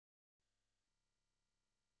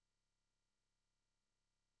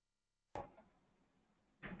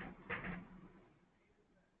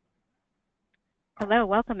Hello,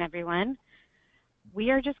 welcome everyone.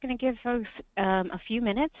 We are just going to give folks a few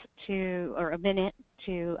minutes or a minute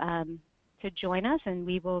to join us, and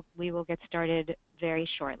we will get started very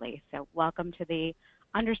shortly. So welcome to the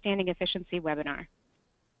Understanding Efficiency webinar.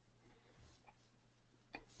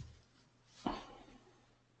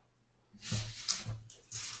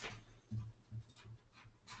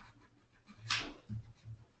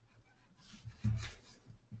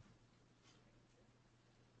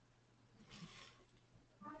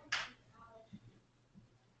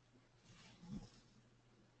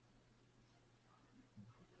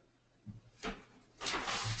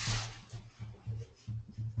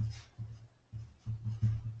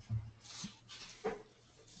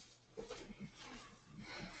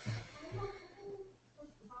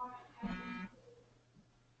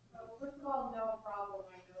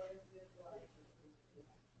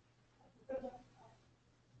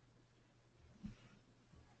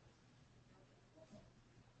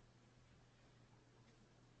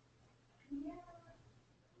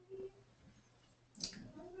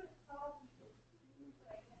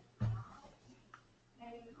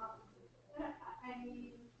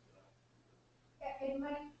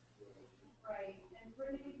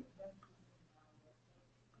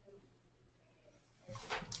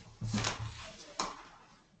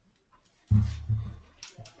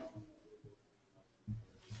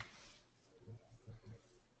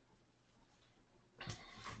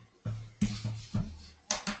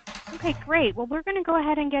 Okay, great. Well, we're going to go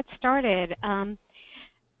ahead and get started.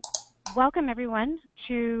 Welcome everyone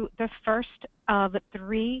to the first of a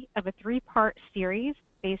three-part series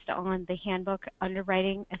based on the handbook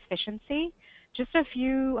Underwriting Efficiency. Just a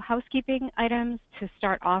few housekeeping items to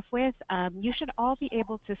start off with. You should all be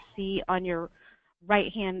able to see on your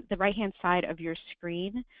the right-hand side of your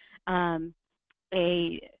screen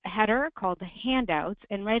a header called the handouts,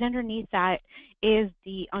 and right underneath that is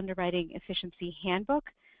the Underwriting Efficiency Handbook.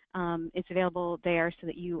 It's available there so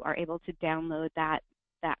that you are able to download that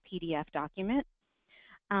PDF document.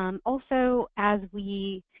 Also, as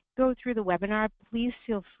we go through the webinar, please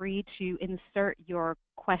feel free to insert your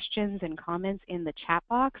questions and comments in the chat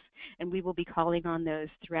box, and we will be calling on those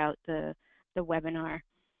throughout the webinar.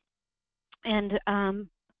 And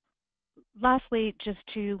lastly, just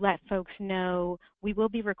to let folks know, we will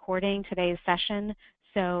be recording today's session,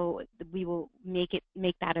 so we will make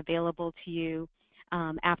that available to you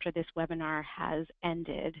after this webinar has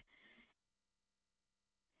ended.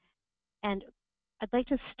 And I'd like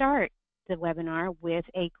to start the webinar with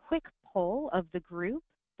a quick poll of the group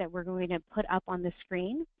that we're going to put up on the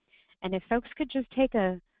screen. And if folks could just take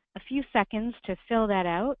a few seconds to fill that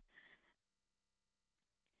out,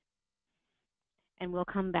 and we'll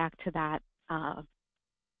come back to that a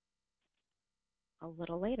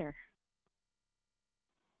little later.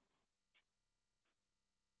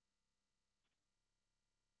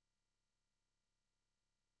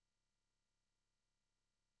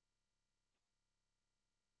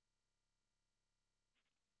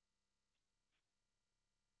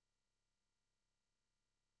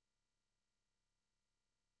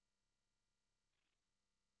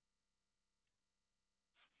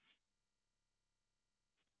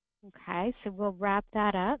 Okay, so we'll wrap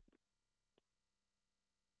that up.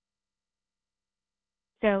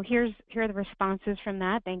 So here are the responses from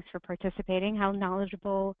that. Thanks for participating. How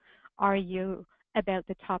knowledgeable are you about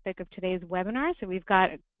the topic of today's webinar? So we've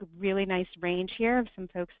got a really nice range here of some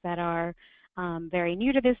folks that are very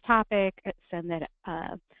new to this topic, some that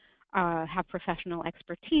have professional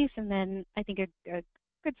expertise, and then I think a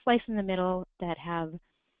good slice in the middle that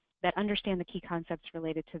understand the key concepts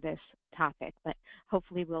related to this topic. But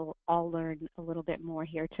hopefully we'll all learn a little bit more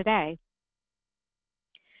here today.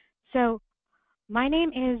 So my name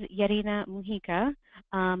is Yerina Mujica.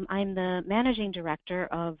 I'm the Managing Director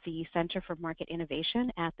of the Center for Market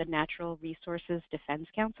Innovation at the Natural Resources Defense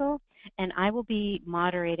Council, and I will be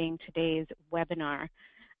moderating today's webinar.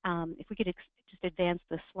 If we could just advance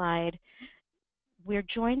the slide. We're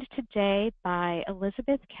joined today by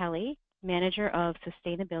Elizabeth Kelly, Manager of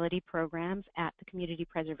Sustainability Programs at the Community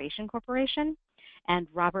Preservation Corporation, and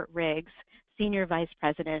Robert Riggs, Senior Vice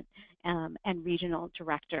President and Regional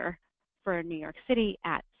Director for New York City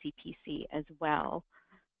at CPC as well.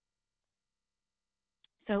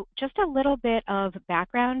 So just a little bit of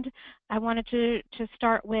background I wanted to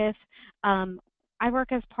start with. I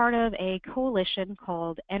work as part of a coalition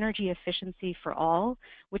called Energy Efficiency for All,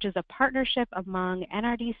 which is a partnership among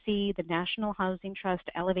NRDC, the National Housing Trust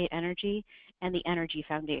to Elevate Energy, and the Energy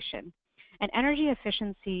Foundation. And Energy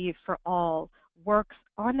Efficiency for All works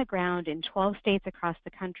on the ground in 12 states across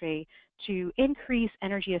the country to increase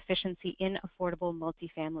energy efficiency in affordable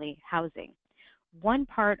multifamily housing. one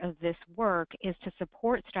part of this work is to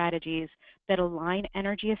support strategies that align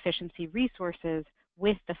energy efficiency resources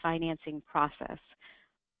with the financing process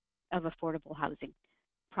of affordable housing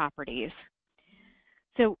properties.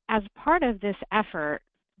 So as part of this effort,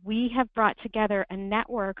 we have brought together a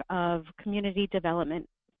network of community development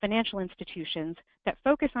financial institutions that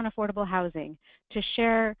focus on affordable housing to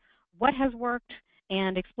share what has worked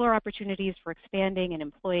and explore opportunities for expanding and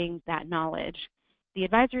employing that knowledge. The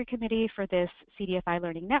advisory committee for this CDFI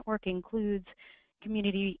Learning Network includes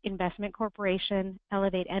Community Investment Corporation,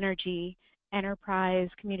 Elevate Energy, Enterprise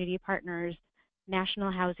Community Partners,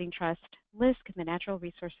 National Housing Trust, LISC, the Natural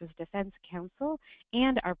Resources Defense Council,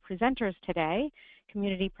 and our presenters today,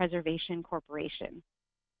 Community Preservation Corporation.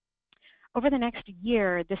 Over the next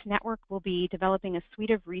year, this network will be developing a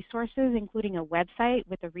suite of resources, including a website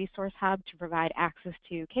with a resource hub to provide access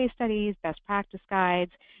to case studies, best practice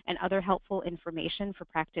guides, and other helpful information for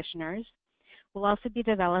practitioners. We'll also be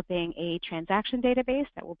developing a transaction database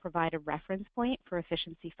that will provide a reference point for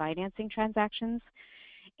efficiency financing transactions.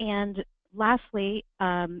 And lastly,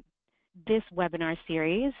 this webinar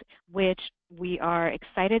series, which we are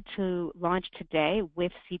excited to launch today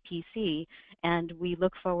with CPC, and we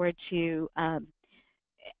look forward to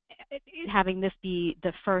having this be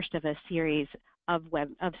the first of a series of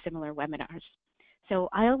similar webinars. So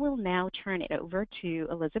I will now turn it over to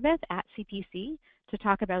Elizabeth at CPC to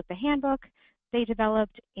talk about the handbook they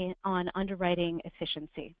developed on underwriting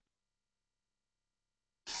efficiency.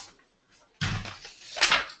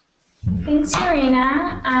 Thanks,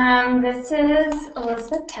 Marina. This is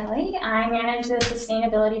Elizabeth Kelly. I manage the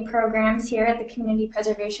sustainability programs here at the Community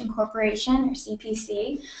Preservation Corporation, or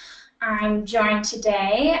CPC. I'm joined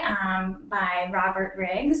today by Robert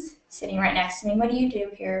Riggs, sitting right next to me. What do you do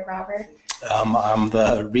here, Robert? I'm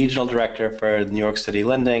the regional director for New York City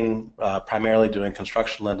Lending, primarily doing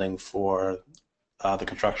construction lending for the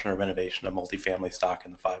construction or renovation of multifamily stock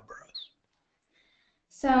in the 5 boroughs.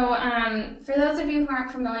 So for those of you who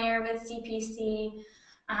aren't familiar with CPC,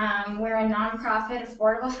 we're a nonprofit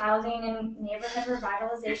affordable housing and neighborhood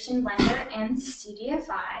revitalization lender and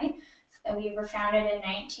CDFI. We were founded in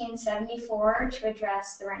 1974 to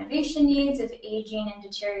address the renovation needs of aging and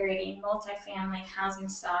deteriorating multifamily housing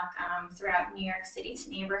stock throughout New York City's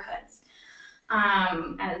neighborhoods.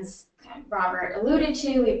 As Robert alluded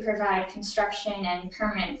to, we provide construction and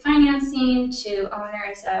permanent financing to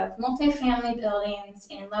owners of multifamily buildings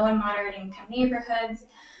in low and moderate income neighborhoods,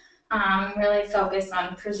 really focus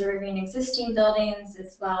on preserving existing buildings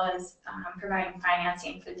as well as providing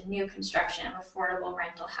financing for the new construction of affordable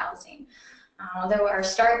rental housing. Although our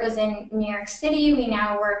start was in New York City, we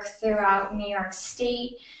now work throughout New York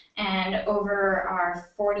State, and over our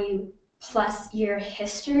 40-plus year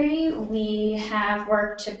history, we have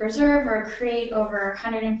worked to preserve or create over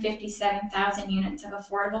 157,000 units of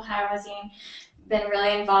affordable housing, been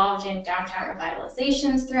really involved in downtown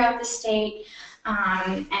revitalizations throughout the state,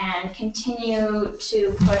 and continue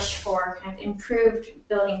to push for kind of improved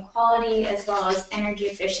building quality as well as energy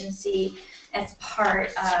efficiency as part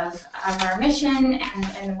of our mission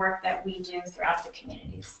and the work that we do throughout the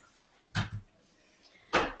communities.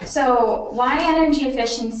 So why energy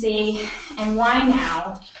efficiency and why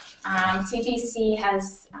now? CPC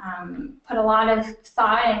has put a lot of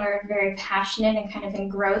thought, and we're very passionate and kind of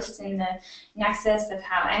engrossed in the nexus of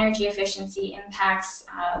how energy efficiency impacts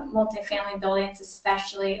multifamily buildings,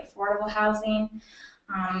 especially affordable housing.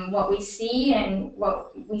 What we see and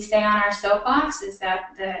what we say on our soapbox is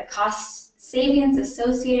that the cost savings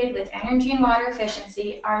associated with energy and water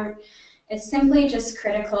efficiency is simply just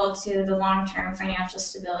critical to the long-term financial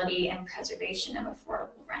stability and preservation of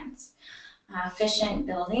affordable rents. Efficient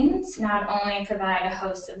buildings not only provide a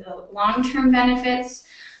host of the long-term benefits,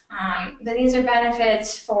 but these are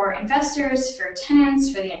benefits for investors, for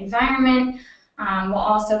tenants, for the environment, while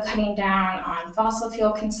also cutting down on fossil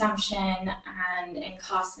fuel consumption and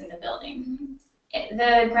costs in the building.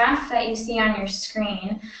 The graph that you see on your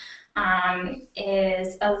screen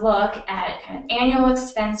is a look at kind of annual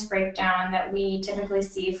expense breakdown that we typically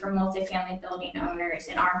see for multifamily building owners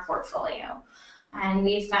in our portfolio. And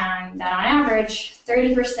we found that on average,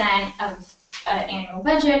 30% of annual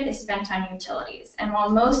budget is spent on utilities. And while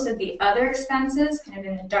most of the other expenses, kind of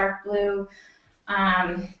in the dark blue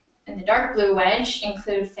wedge,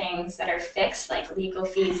 include things that are fixed, like legal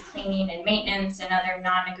fees, cleaning and maintenance, and other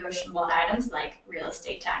non-negotiable items like real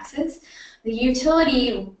estate taxes, the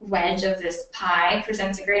utility wedge of this pie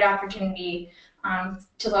presents a great opportunity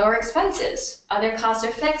to lower expenses. Other costs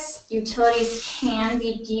are fixed, utilities can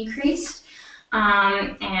be decreased,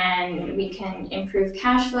 and we can improve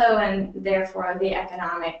cash flow and therefore the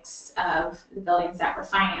economics of the buildings that we're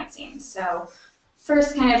financing. So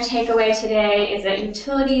first kind of takeaway today is that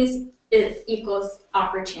utilities equals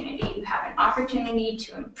opportunity. You have an opportunity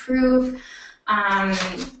to improve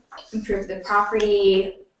the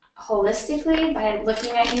property holistically by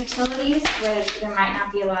looking at utilities where there might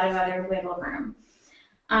not be a lot of other wiggle room.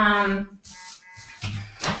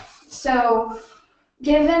 So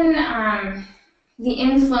given the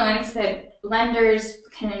influence that lenders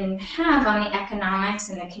can have on the economics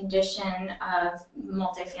and the condition of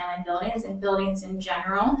multifamily buildings and buildings in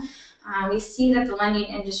general, we see that the lending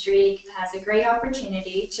industry has a great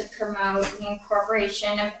opportunity to promote the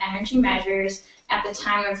incorporation of energy measures at the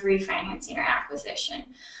time of refinancing or acquisition.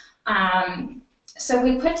 So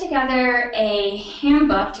we put together a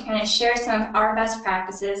handbook to kind of share some of our best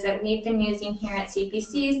practices that we've been using here at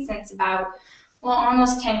CPC since about, well,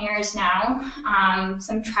 almost 10 years now.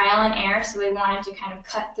 Some trial and error, so we wanted to kind of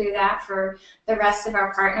cut through that for the rest of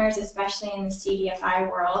our partners, especially in the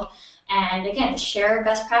CDFI world. And again, share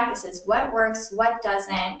best practices, what works, what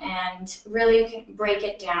doesn't, and really break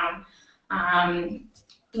it down.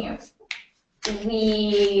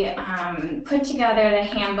 We put together the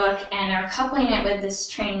handbook and are coupling it with this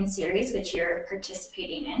training series, which you're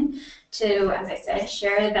participating in, to, as I said,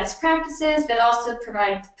 share the best practices, but also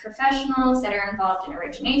provide professionals that are involved in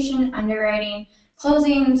origination, underwriting,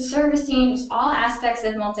 closing, servicing, just all aspects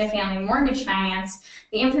of multifamily mortgage finance,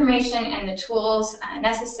 the information and the tools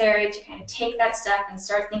necessary to kind of take that step and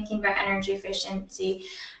start thinking about energy efficiency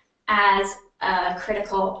as a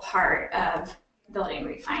critical part of building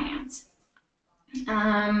refinance.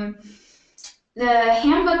 The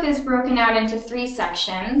handbook is broken out into 3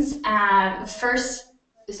 sections. First,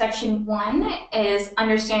 section 1 is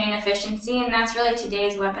understanding efficiency, and that's really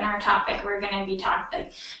today's webinar topic. We're going to be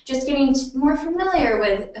just getting more familiar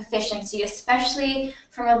with efficiency, especially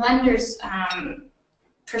from a lender's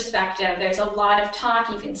perspective. There's a lot of talk,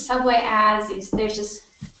 even subway ads, there's just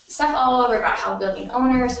stuff all over about how building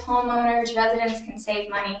owners, homeowners, residents can save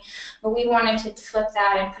money, but we wanted to flip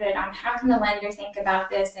that and put it on how can the lender think about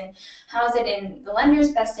this and how is it in the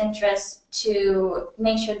lender's best interest to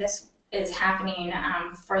make sure this is happening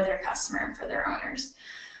for their customer and for their owners.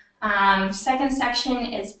 Second section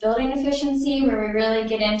is building efficiency, where we really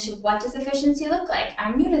get into what does efficiency look like.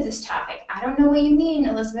 I'm new to this topic. I don't know what you mean,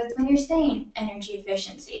 Elizabeth, when you're saying energy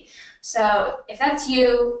efficiency. So if that's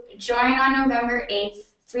you, join on November 8th,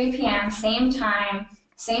 3 p.m., same time,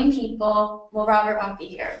 same people. Well, Robert won't be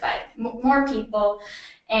here, but more people.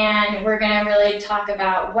 And we're going to really talk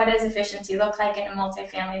about what does efficiency look like in a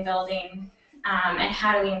multifamily building, and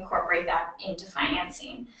how do we incorporate that into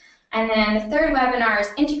financing. And then the third webinar is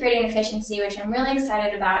integrating efficiency, which I'm really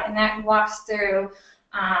excited about, and that walks through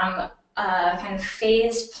a kind of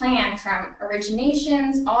phased plan from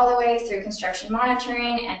originations all the way through construction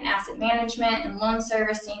monitoring and asset management and loan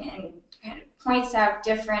servicing, and kind of points out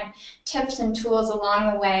different tips and tools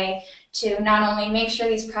along the way to not only make sure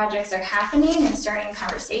these projects are happening and starting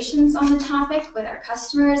conversations on the topic with our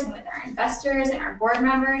customers and with our investors and our board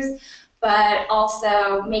members, but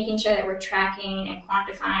also making sure that we're tracking and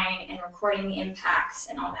quantifying and recording the impacts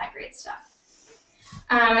and all that great stuff.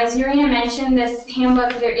 As Urena mentioned, this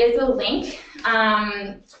handbook, there is a link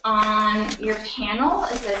on your panel.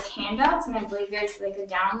 It says handouts, and I believe there's like a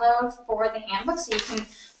download for the handbook, so you can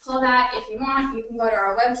pull that if you want. You can go to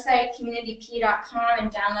our website, communityp.com,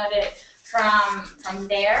 and download it from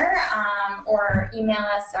there, or email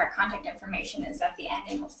us. Our contact information is at the end,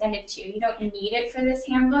 and we'll send it to you. You don't need it for this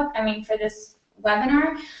handbook, for this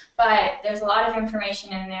webinar, but there's a lot of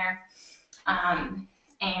information in there.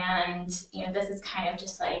 And this is kind of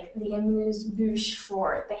just like the amuse-bouche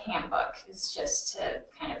for the handbook. It's just to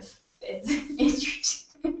kind of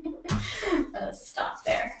let's stop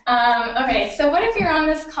there. Okay, so what if you're on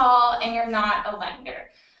this call and you're not a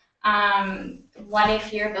lender? What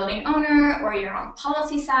if you're a building owner, or you're on the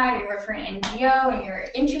policy side, or you work for an NGO and you're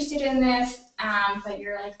interested in this, but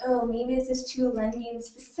you're like, oh, maybe this is too lending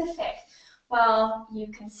specific? Well,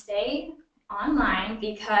 you can stay online,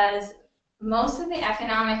 because most of the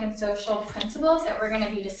economic and social principles that we're going to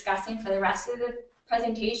be discussing for the rest of the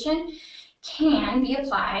presentation can be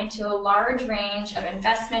applied to a large range of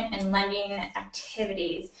investment and lending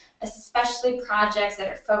activities, especially projects that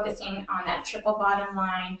are focusing on that triple bottom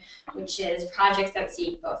line, which is projects that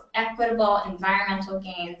seek both equitable environmental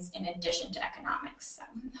gains in addition to economics. So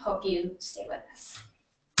hope you stay with us.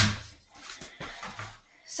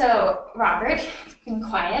 So Robert, been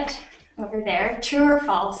quiet over there. True or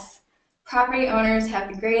false? Property owners have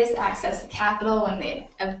the greatest access to capital when they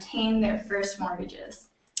obtain their first mortgages.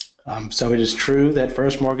 So it is true that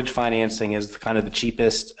first mortgage financing is kind of the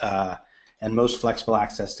cheapest and most flexible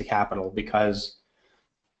access to capital, because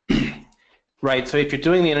Right. So if you're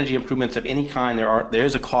doing the energy improvements of any kind, there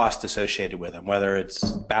is a cost associated with them, whether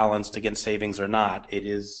it's balanced against savings or not.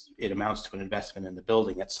 It amounts to an investment in the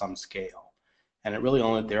building at some scale, and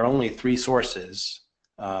there are only three sources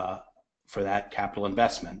for that capital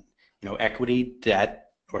investment. Equity,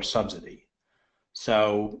 debt, or subsidy.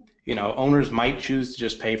 So owners might choose to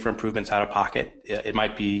just pay for improvements out of pocket. It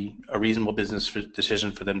might be a reasonable business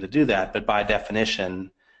decision for them to do that, but by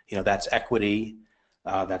definition, that's equity.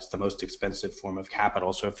 That's the most expensive form of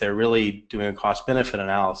capital. So if they're really doing a cost-benefit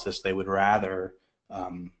analysis, they would rather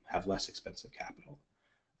have less expensive capital.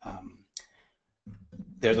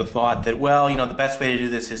 There's a thought that, well, the best way to do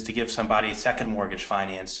this is to give somebody second mortgage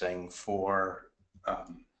financing for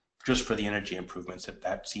just for the energy improvements, if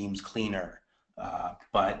that seems cleaner.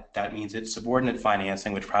 But that means it's subordinate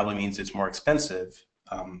financing, which probably means it's more expensive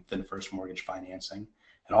than first mortgage financing.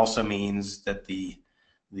 It also means that the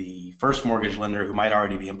first mortgage lender, who might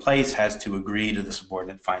already be in place, has to agree to the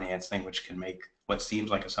subordinate financing, which can make what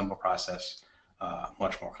seems like a simple process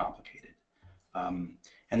much more complicated. And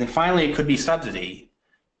then finally, it could be subsidy.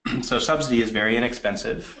 So subsidy is very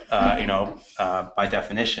inexpensive, by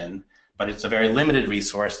definition, but it's a very limited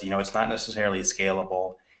resource. It's not necessarily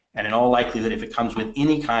scalable, and in all likelihood, if it comes with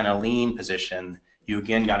any kind of lien position, you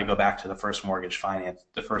again got to go back to the first mortgage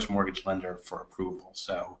lender for approval.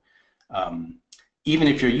 So even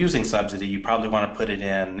if you're using subsidy, you probably want to put it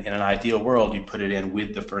in an ideal world, you put it in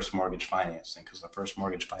with the first mortgage financing, because the first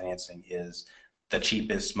mortgage financing is the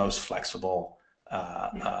cheapest, most flexible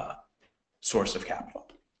source of capital.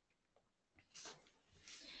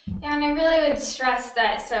 Yeah, and I really would stress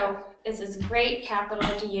that, so this is great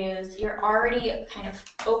capital to use. You're already kind of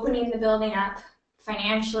opening the building up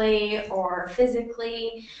financially or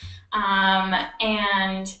physically,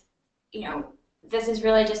 and this is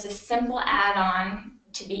really just a simple add-on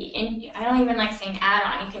to be in. I don't even like saying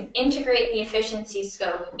add-on. You can integrate the efficiency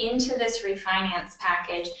scope into this refinance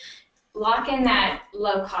package, lock in that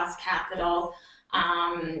low-cost capital,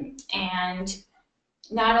 and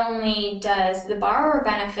not only does the borrower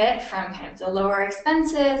benefit from kind of the lower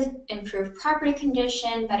expenses, improved property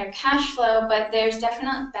condition, better cash flow, but there's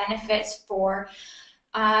definite benefits for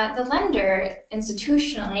the lender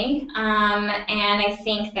institutionally, and I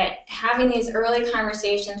think that having these early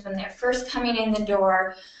conversations when they're first coming in the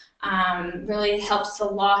door really helps to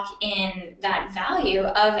lock in that value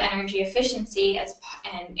of energy efficiency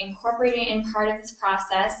and incorporating it in part of this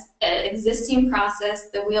process, existing process.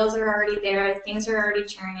 The wheels are already there, things are already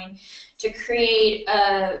churning, to create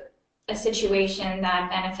a situation that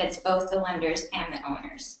benefits both the lenders and the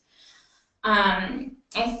owners.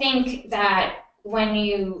 I think that when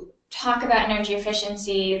you talk about energy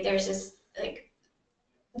efficiency, there's this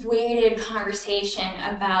weighted conversation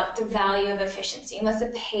about the value of efficiency and what's the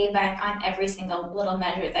payback on every single little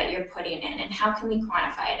measure that you're putting in, and how can we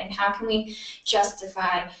quantify it, and how can we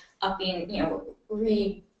justify upping,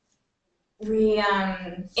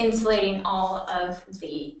 insulating all of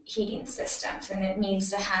the heating systems, and it needs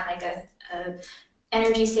to have like a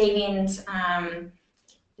energy savings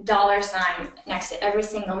dollar sign next to every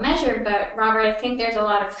single measure. But Robert, I think there's a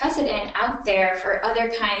lot of precedent out there for other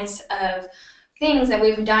kinds of things that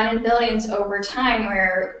we've done in buildings over time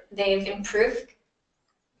where they've improved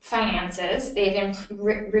finances, they've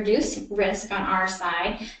reduced risk on our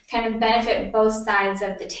side, kind of benefit both sides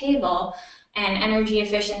of the table, and energy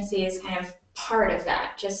efficiency is kind of part of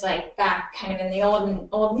that, just like back kind of in the olden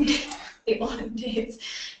days.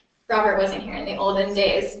 Robert wasn't here in the olden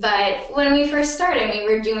days, but when we first started, we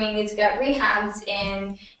were doing these gut rehabs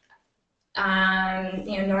in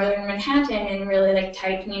northern Manhattan, and really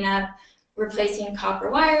tightening up, replacing copper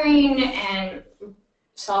wiring, and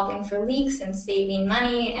solving for leaks and saving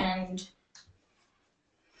money. And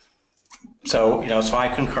so so I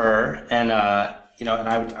concur, and I'm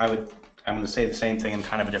going to say the same thing in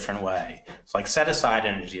kind of a different way. It's set aside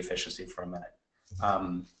energy efficiency for a minute.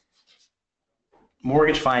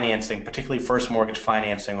 Mortgage financing, particularly first mortgage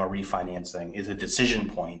financing or refinancing, is a decision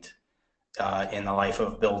point in the life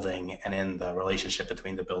of a building and in the relationship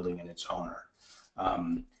between the building and its owner.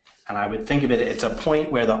 And I would think of it, it's a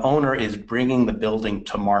point where the owner is bringing the building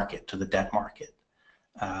to market, to the debt market.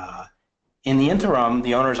 In the interim,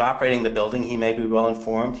 the owner is operating the building. He may be well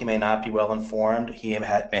informed, he may not be well informed, he may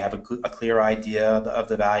have a clear idea of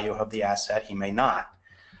the value of the asset, he may not.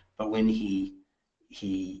 But when he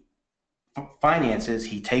finances,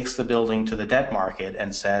 he takes the building to the debt market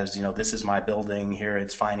and says, this is my building, here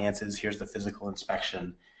its finances, here's the physical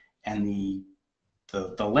inspection, and the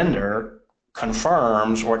lender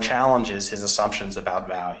confirms or challenges his assumptions about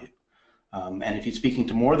value. And if he's speaking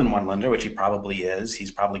to more than one lender, which he probably is,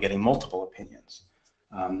 he's probably getting multiple opinions.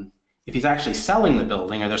 If he's actually selling the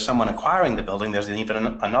building or there's someone acquiring the building, there's even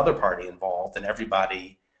another party involved, and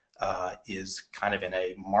everybody is kind of in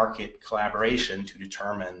a market collaboration to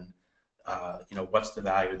determine, what's the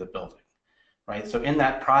value of the building, right? So in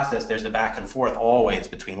that process, there's a back and forth always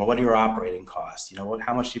between, well, what are your operating costs?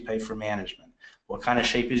 How much do you pay for management? What kind of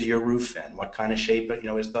shape is your roof in? What kind of shape,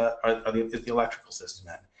 is the electrical system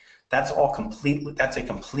in? That's a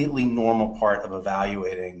completely normal part of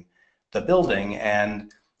evaluating the building.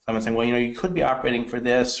 And someone saying, well, you could be operating for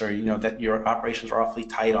this, or that your operations are awfully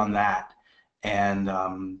tight on that. And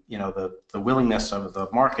the willingness of the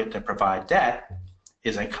market to provide debt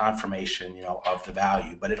is a confirmation, of the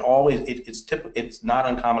value. But it's not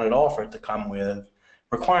uncommon at all for it to come with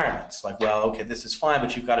requirements, like, well, okay, this is fine,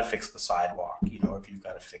 but you've got to fix the sidewalk, or if you've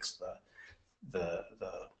got to fix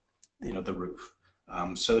the roof.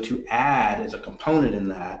 So to add as a component in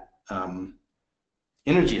that,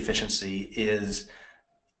 energy efficiency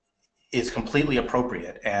is completely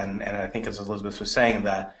appropriate, and I think, as Elizabeth was saying,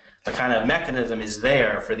 that the kind of mechanism is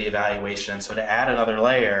there for the evaluation. So to add another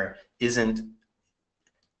layer isn't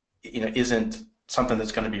something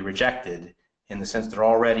that's going to be rejected, in the sense that you're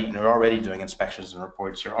already doing inspections and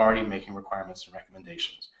reports, you're already making requirements and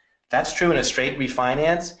recommendations. That's true in a straight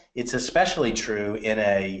refinance. It's especially true in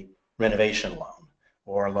a renovation loan,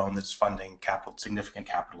 or a loan that's funding significant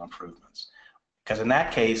capital improvements. Because in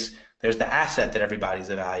that case, there's the asset that everybody's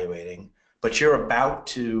evaluating, but you're about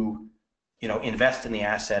to, invest in the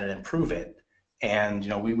asset and improve it. And,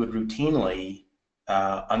 we would routinely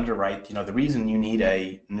underwrite, the reason you need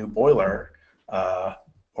a new boiler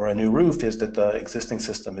or a new roof is that the existing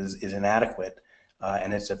system is inadequate,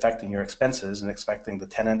 and it's affecting your expenses and affecting the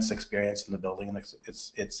tenant's experience in the building, and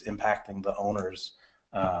it's impacting the owner's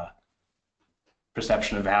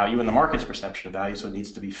perception of value and the market's perception of value, so it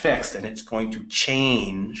needs to be fixed, and it's going to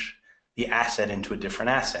change the asset into a different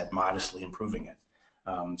asset, modestly improving it.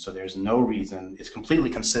 So there's no reason, it's completely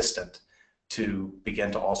consistent to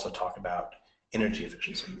begin to also talk about energy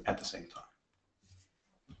efficiency at the same time.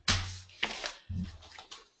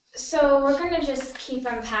 So we're going to just keep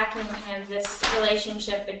unpacking kind of this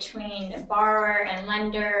relationship between borrower and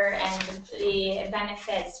lender and the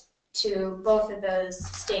benefits to both of those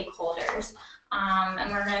stakeholders.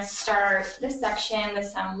 And we're going to start this section with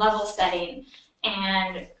some level setting,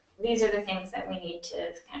 and these are the things that we need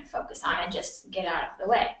to kind of focus on and just get out of the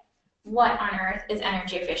way. What on earth is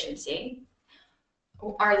energy efficiency?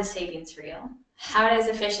 Are the savings real? How does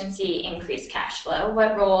efficiency increase cash flow?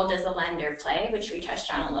 What role does the lender play, which we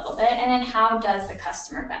touched on a little bit, and then how does the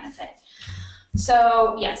customer benefit?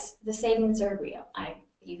 So yes, the savings are real.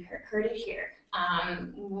 You heard it here.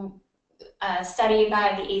 A study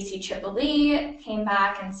by the ACEEE came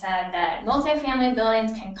back and said that multifamily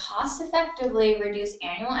buildings can cost-effectively reduce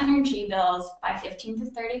annual energy bills by 15 to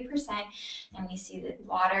 30%, and we see that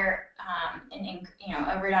water,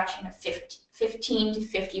 a reduction of 15 to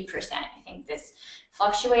 50%. I think this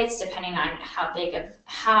fluctuates depending on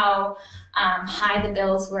how high the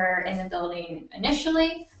bills were in the building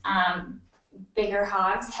initially. Bigger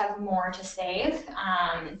hogs have more to save.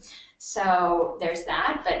 So there's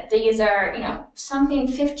that, but these are, something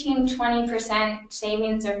 15, 20%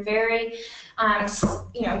 savings are very,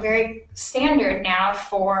 very standard now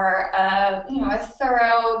for a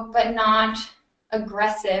thorough but not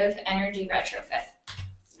aggressive energy retrofit.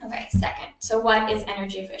 Okay, second, so what is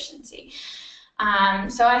energy efficiency?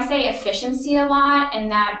 So I say efficiency a lot,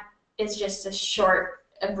 and that is just a short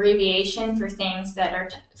abbreviation for things that are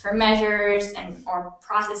for measures or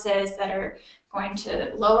processes that are going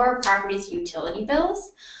to lower a property's utility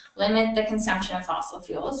bills, limit the consumption of fossil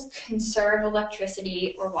fuels, conserve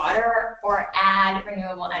electricity or water, or add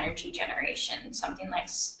renewable energy generation, something like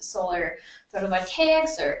solar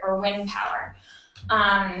photovoltaics or wind power.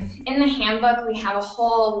 In the handbook, we have a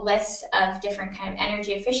whole list of different kind of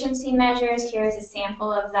energy efficiency measures. Here's a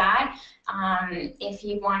sample of that. If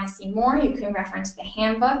you want to see more, you can reference the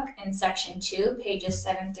handbook in section 2, pages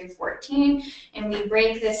 7 through 14, and we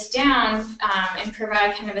break this down and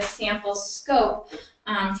provide kind of a sample scope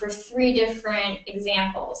for 3 different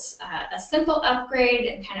examples. A simple upgrade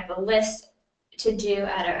and kind of a list to do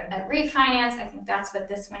at refinance. I think that's what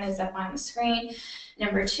this one is up on the screen.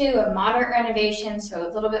 Number 2, a moderate renovation, so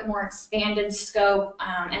a little bit more expanded scope,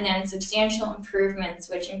 and then substantial improvements,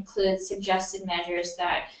 which include suggested measures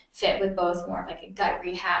that fit with both more like a gut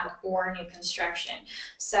rehab or new construction.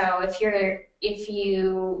 So if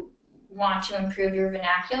you want to improve your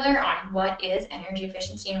vernacular on what is energy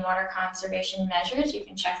efficiency and water conservation measures, you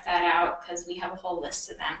can check that out because we have a whole list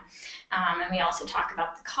of them. And we also talk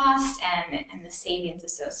about the cost and the savings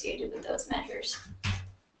associated with those measures.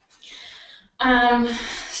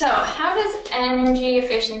 So how does energy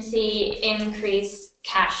efficiency increase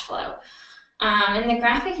cash flow? In the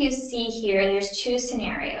graphic you see here, there's two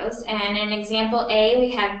scenarios. And in example A,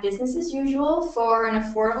 we have business as usual for an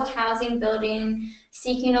affordable housing building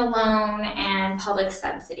seeking a loan and public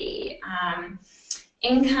subsidy.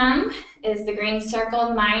 Income is the green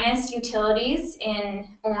circle minus utilities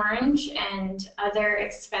in orange and other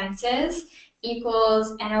expenses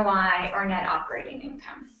equals NOI or net operating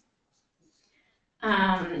income.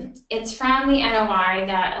 It's from the NOI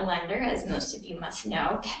that a lender, as most of you must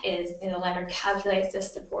know, the lender calculates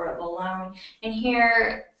this supportable loan, and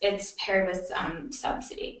here it's paired with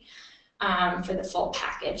subsidy for the full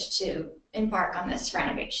package to embark on this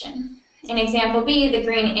renovation. In example B, the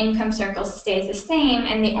green income circle stays the same,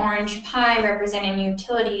 and the orange pie representing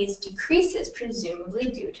utilities decreases,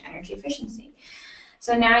 presumably due to energy efficiency.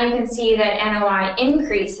 So now you can see that NOI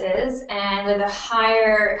increases, and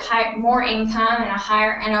with more income and a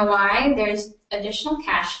higher NOI, there's additional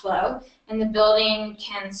cash flow, and the building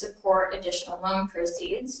can support additional loan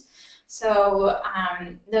proceeds. So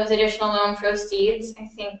those additional loan proceeds, I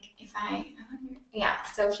think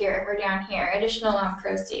so here, we're down here, additional loan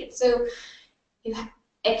proceeds. So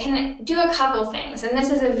it can do a couple things, and this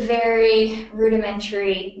is a very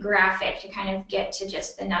rudimentary graphic to kind of get to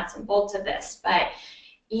just the nuts and bolts of this, but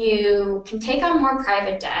you can take on more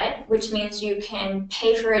private debt, which means you can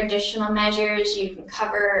pay for additional measures, you can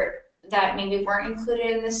cover that maybe weren't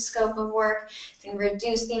included in the scope of work, you can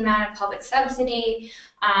reduce the amount of public subsidy,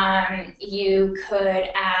 you could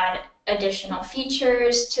add additional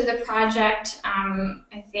features to the project.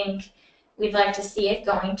 I think we'd like to see it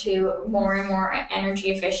going to more and more energy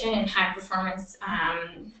efficient and high performance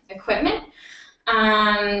equipment.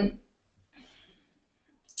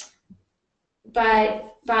 But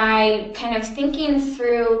by kind of thinking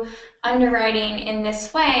through underwriting in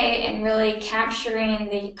this way and really capturing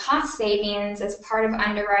the cost savings as part of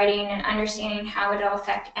underwriting and understanding how it'll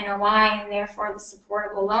affect NOI and therefore the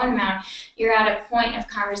supportable loan amount, you're at a point of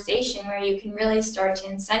conversation where you can really start to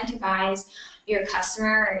incentivize your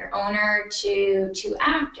customer or your owner to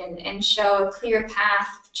act and show a clear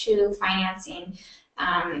path to financing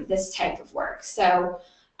this type of work. So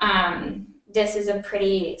this is a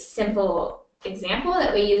pretty simple example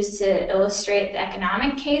that we use to illustrate the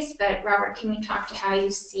economic case, but Robert, can we talk to how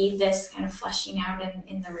you see this kind of fleshing out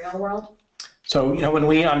in the real world? So, when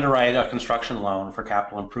we underwrite a construction loan for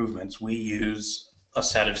capital improvements, we use a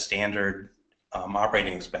set of standard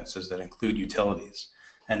operating expenses that include utilities.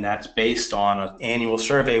 And that's based on an annual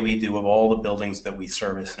survey we do of all the buildings that we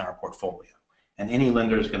service in our portfolio. And any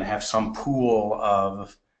lender is going to have some pool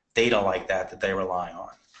of data like that they rely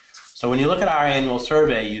on. So when you look at our annual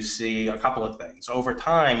survey, you see a couple of things. Over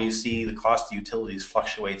time, you see the cost of utilities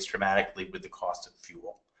fluctuates dramatically with the cost of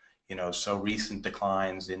fuel. So recent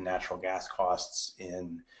declines in natural gas costs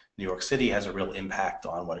in New York City has a real impact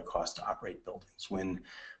on what it costs to operate buildings. When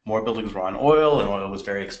more buildings were on oil and oil was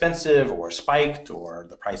very expensive or spiked or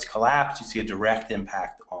the price collapsed, you see a direct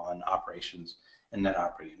impact on operations and net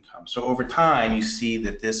operating income. So over time, you see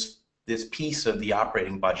that this piece of the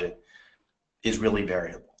operating budget is really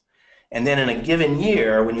variable. And then in a given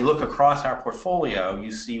year, when you look across our portfolio,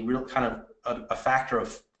 you see real kind of a factor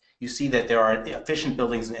of, you see that there are efficient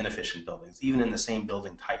buildings and inefficient buildings, even in the same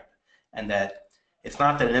building type. And that it's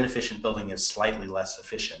not that an inefficient building is slightly less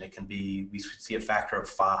efficient. It can be, we see a factor of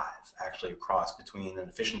 5 actually across between an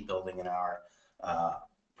efficient building in our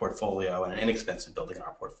portfolio and an inexpensive building in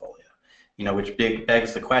our portfolio. Which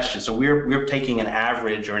begs the question. So we're taking an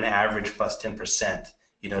average or an average plus 10%.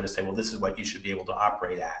 To say, well, this is what you should be able to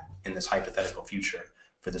operate at in this hypothetical future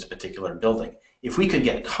for this particular building. If we could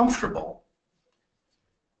get comfortable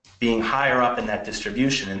being higher up in that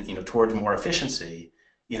distribution and, towards more efficiency,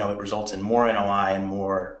 it results in more NOI and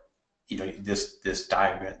more, this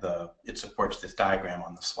diagram, it supports this diagram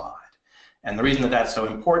on the slide. And the reason that that's so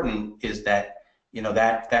important is that,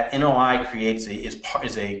 that NOI creates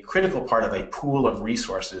is a critical part of a pool of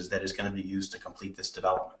resources that is going to be used to complete this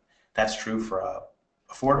development. That's true for a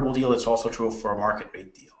affordable deal. It's also true for a market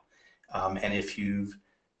rate deal. And if you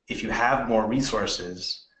have more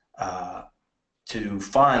resources to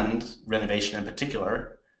fund renovation in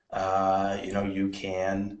particular, you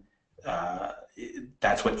can.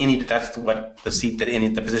 That's the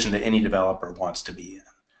position that any developer wants to be in.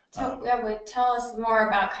 So would tell us more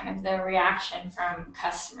about kind of the reaction from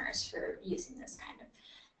customers for using this kind of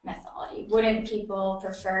methodology. Wouldn't people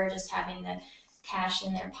prefer just having the cash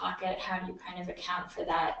in their pocket? How do you kind of account for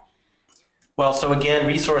that? Well, so again,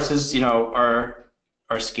 resources, are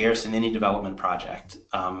scarce in any development project.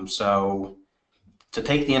 So to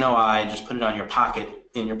take the NOI and just put it on your pocket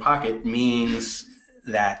in your pocket means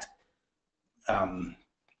that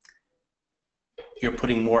you're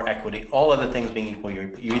putting more equity. All other things being equal,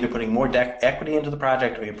 you're either putting more equity into the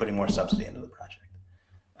project or you're putting more subsidy into the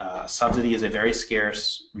project. Subsidy is a very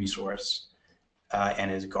scarce resource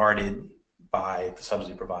and is guarded by the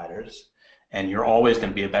subsidy providers. And you're always going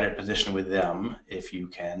to be in a better position with them if you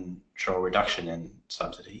can show a reduction in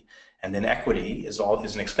subsidy. And then equity is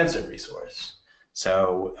an expensive resource.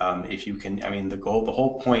 So if you can, I mean, the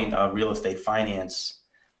whole point of real estate finance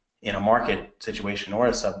in a market situation or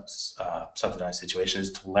a subsidized situation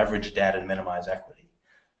is to leverage debt and minimize equity.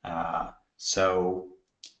 So,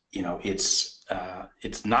 you know, it's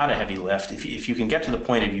not a heavy lift. If you can get to the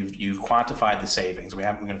point of you've quantified the savings, we're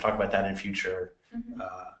going to talk about that in future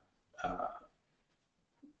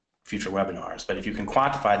future webinars. But if you can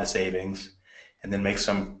quantify the savings and then make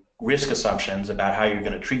some risk assumptions about how you're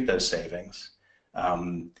going to treat those savings,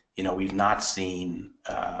 you know, we've not seen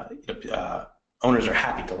owners are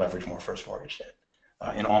happy to leverage more first mortgage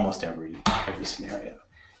debt in almost every scenario.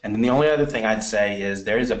 And then the only other thing I'd say is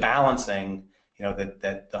there is a balancing, you know,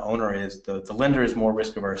 that the owner is, the lender is more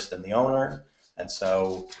risk averse than the owner. And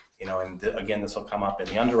so, you know, and again, this will come up in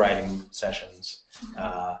the underwriting sessions.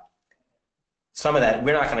 Some of that,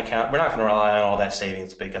 we're not going to rely on all that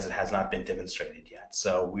savings because it has not been demonstrated yet.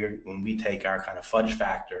 So when we take our kind of fudge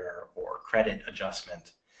factor or credit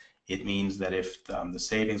adjustment, it means that if the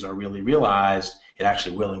savings are really realized, it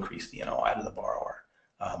actually will increase the NOI to the borrower.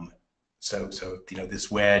 So you know, this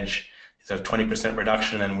wedge is a 20%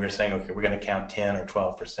 reduction, and we're saying, okay, we're going to count 10 or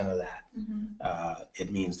 12% of that. It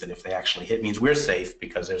means that if they actually hit, it means we're safe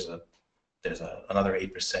because there's another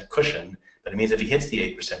 8% cushion. But it means if he hits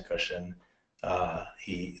the 8% cushion,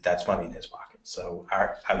 that's money in his pocket. So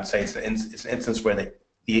I would say it's an instance where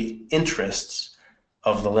the interests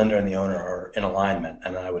of the lender and the owner are in alignment,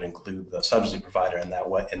 and I would include the subsidy provider in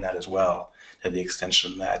that as well, to the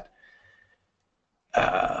extension that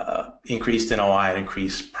increased NOI and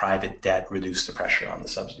increased private debt reduce the pressure on the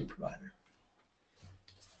subsidy provider.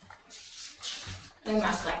 We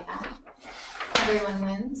must like that. Everyone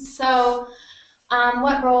wins. So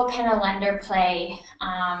what role can a lender play?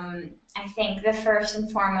 I think the first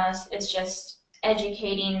and foremost is just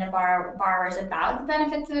educating the borrowers about the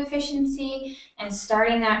benefits of efficiency and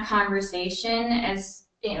starting that conversation as,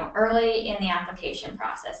 you know, early in the application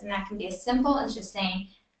process. And that can be as simple as just saying,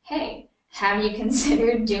 hey, have you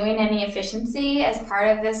considered doing any efficiency as part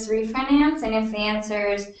of this refinance? And if the answer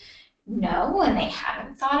is no, and they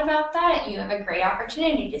haven't thought about that, you have a great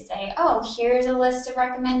opportunity to say, oh, here's a list of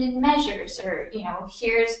recommended measures, or, you know,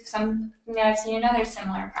 here's something that I've seen in other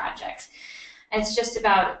similar projects. And it's just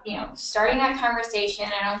about, you know, starting that conversation.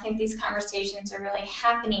 I don't think these conversations are really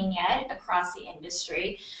happening yet across the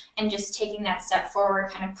industry, and just taking that step forward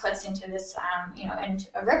kind of puts into this, you know, into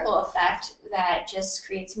a ripple effect that just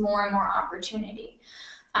creates more and more opportunity.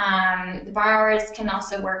 The borrowers can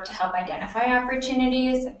also work to help identify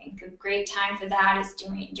opportunities. I think a great time for that is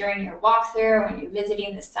during your walkthrough, when you're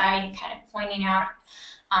visiting the site, and kind of pointing out,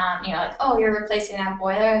 you know, like, oh, you're replacing that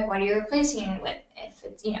boiler. What are you replacing it with? If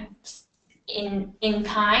it's, you know, in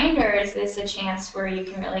kind, or is this a chance where you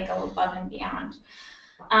can really go above and beyond?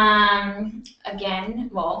 Again,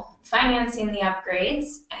 well, financing the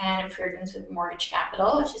upgrades and improvements with mortgage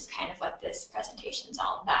capital, which is kind of what this presentation is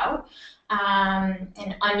all about.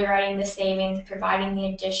 And underwriting the savings, providing the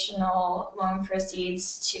additional loan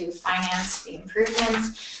proceeds to finance the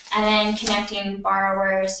improvements, and then connecting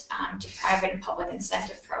borrowers to private and public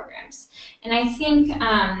incentive programs. And I think,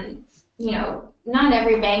 you know, not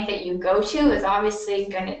every bank that you go to is obviously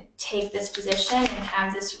going to take this position and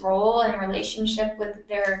have this role and relationship with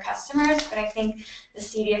their customers, but I think the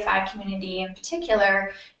CDFI community in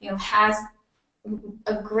particular, you know, has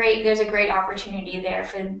there's a great opportunity there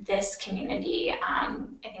for this community. I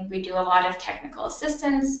think we do a lot of technical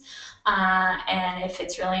assistance, and it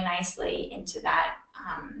fits really nicely into that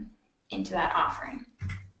offering.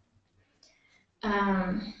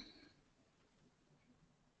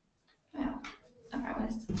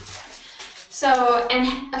 So,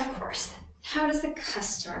 and of course, how does the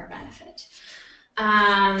customer benefit?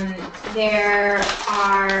 There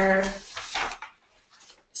are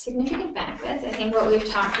significant benefits. I think what we've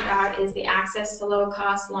talked about is the access to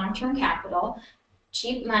low-cost, long-term capital,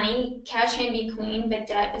 cheap money. Cash may be queen, but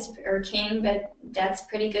debt is, or king, but debt's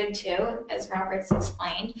pretty good too, as Robert's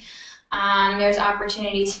explained. There's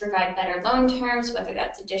opportunities to provide better loan terms, whether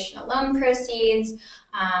that's additional loan proceeds.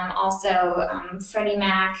 Freddie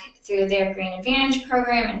Mac, through their Green Advantage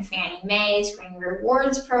program, and Fannie Mae's Green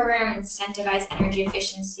Rewards program, incentivize energy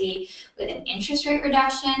efficiency with an interest rate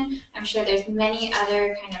reduction. I'm sure there's many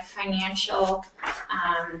other kind of financial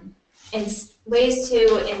ways to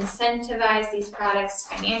incentivize these products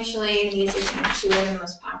financially. These are kind of two of the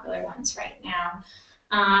most popular ones right now.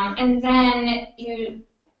 And then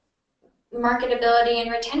marketability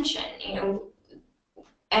and retention.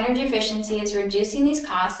 Energy efficiency is reducing these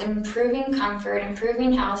costs, improving comfort,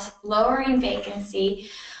 improving health, lowering vacancy,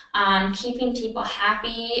 keeping people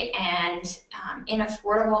happy and in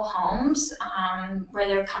affordable homes where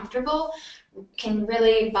they're comfortable, can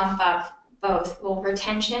really bump up both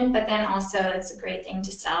retention, but then also it's a great thing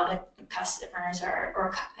to sell that customers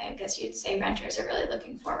or I guess you'd say renters are really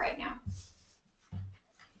looking for right now.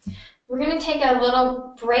 We're going to take a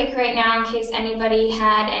little break right now in case anybody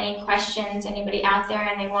had any questions, anybody out there,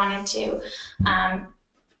 and they wanted to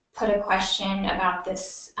put a question about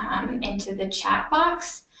this into the chat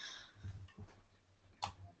box.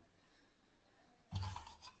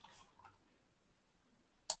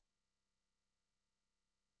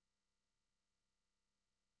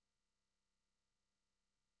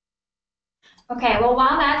 Okay, well,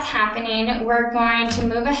 while that's happening, we're going to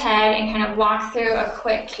move ahead and kind of walk through a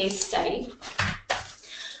quick case study.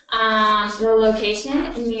 The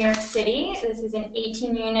location in New York City. This is an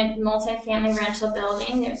 18-unit multifamily rental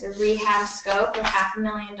building. There's a rehab scope of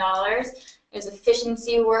 $500,000. There's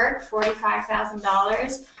efficiency work,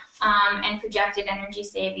 $45,000, and projected energy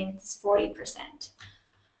savings, 40%.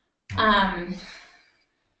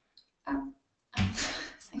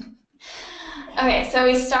 Okay, so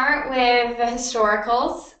we start with the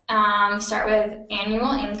historicals. Start with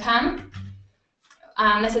annual income.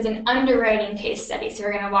 This is an underwriting case study, so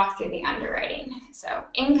we're going to walk through the underwriting. So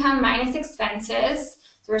income minus expenses.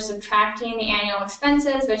 So we're subtracting the annual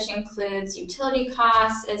expenses, which includes utility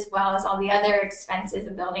costs as well as all the other expenses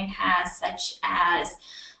a building has, such as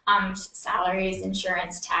salaries,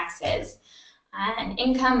 insurance, taxes. And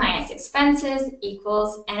income minus expenses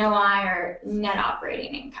equals NOI, or net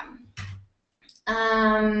operating income.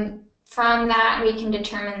 From that, we can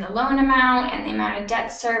determine the loan amount and the amount of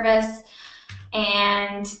debt service,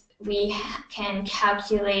 and we can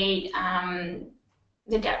calculate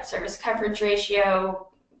the debt service coverage ratio,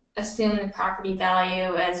 assume the property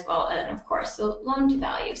value as well, and of course the loan to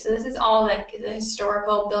value. So this is all like the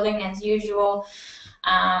historical building as usual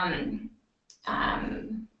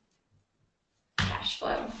cash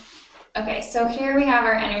flow. Okay, so here we have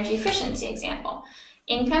our energy efficiency example.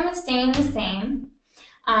 Income is staying the same,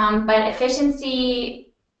 but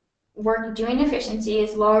efficiency, doing efficiency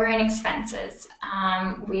is lowering expenses.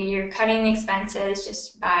 We're cutting the expenses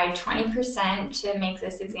just by 20% to make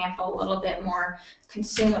this example a little bit more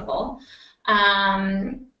consumable.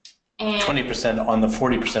 And 20% on the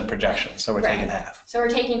 40% projection, so we're taking half. So we're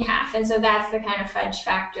taking half, and so that's the kind of fudge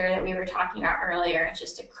factor that we were talking about earlier. It's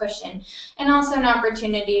just a cushion, and also an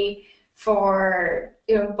opportunity for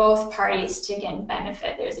both parties to again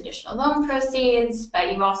benefit. There's additional loan proceeds,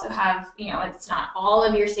 but you also have, it's not all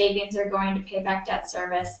of your savings are going to pay back debt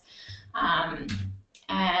service,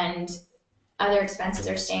 and other expenses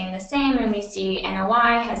are staying the same, and we see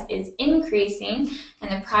NOI is increasing,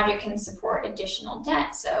 and the project can support additional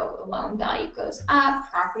debt. So the loan value goes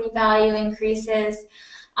up, property value increases,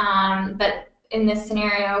 but in this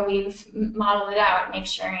scenario, we've modeled it out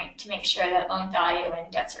to make sure that loan value and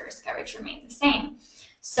debt service coverage remain the same.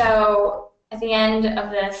 So at the end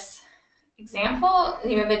of this example,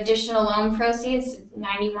 you have additional loan proceeds,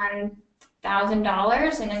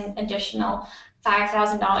 $91,000, and an additional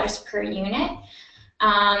 $5,000 per unit.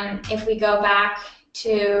 If we go back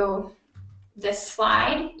to this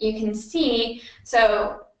slide, you can see,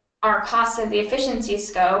 so our cost of the efficiency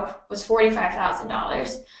scope was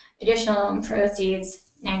 $45,000. Additional loan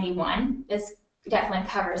proceeds, $91,000. This definitely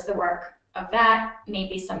covers the work of that.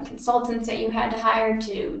 Maybe some consultants that you had to hire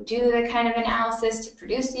to do the kind of analysis to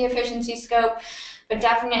produce the efficiency scope, but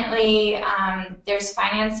definitely there's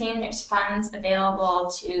financing, there's funds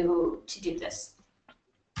available to do this.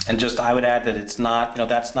 And just I would add that it's not,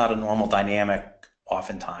 that's not a normal dynamic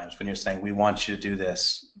oftentimes when you're saying we want you to do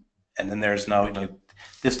this, and then there's no,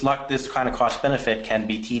 this kind of cost benefit can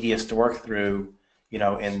be tedious to work through,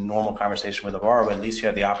 in normal conversation with a borrower, but at least you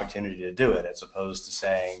have the opportunity to do it, as opposed to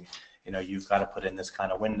saying, you've got to put in this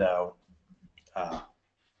kind of window,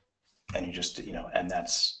 and you just, and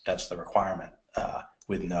that's the requirement,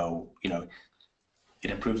 with no, it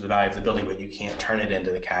improves the value of the building, but you can't turn it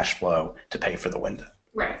into the cash flow to pay for the window.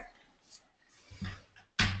 Right.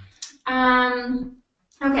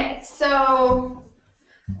 Okay, so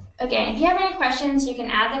again, if you have any questions, you can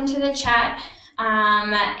add them to the chat,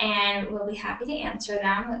 and we'll be happy to answer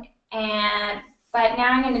them. But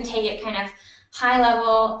now I'm going to take it kind of high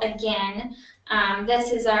level again.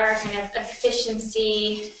 This is our kind of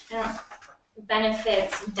efficiency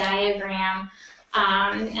benefits diagram,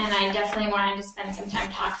 and I definitely wanted to spend some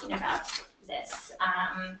time talking about this.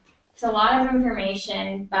 It's a lot of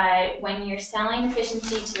information, but when you're selling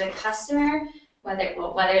efficiency to the customer, whether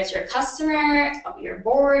it's your customer, your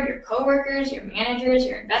board, your coworkers, your managers,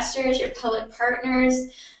 your investors, your public partners,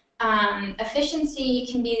 efficiency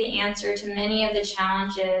can be the answer to many of the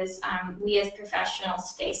challenges we as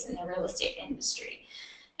professionals face in the real estate industry.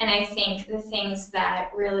 And I think the things that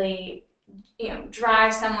really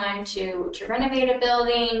drive someone to renovate a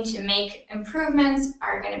building, to make improvements,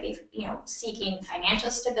 are going to be seeking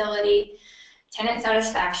financial stability, tenant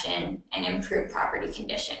satisfaction, and improved property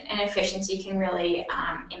condition. And efficiency can really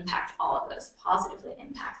impact all of those, positively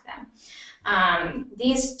impact them.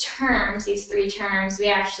 These three terms, we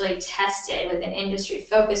actually tested with an industry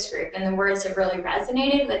focus group, and the words have really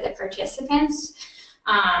resonated with the participants.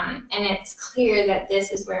 And it's clear that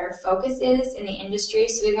this is where our focus is in the industry.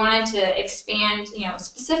 So we wanted to expand,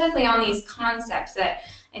 specifically on these concepts that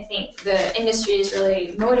I think the industry is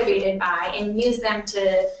really motivated by, and use them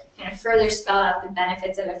to kind of further spell out the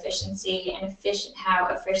benefits of efficiency and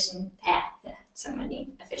so many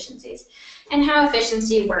efficiencies, and how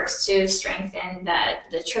efficiency works to strengthen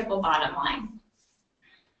the triple bottom line.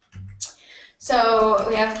 So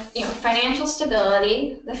we have financial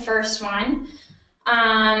stability, the first one.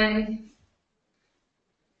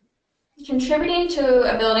 Contributing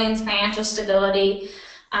to a building's financial stability,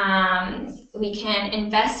 we can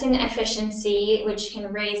invest in efficiency, which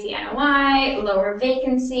can raise the NOI, lower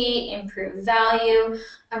vacancy, improve value.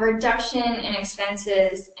 A reduction in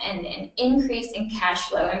expenses and an increase in cash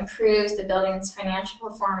flow improves the building's financial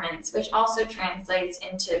performance, which also translates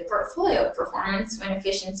into portfolio performance when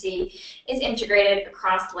efficiency is integrated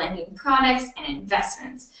across lending products and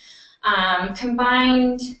investments.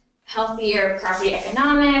 Combined healthier property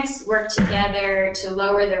economics work together to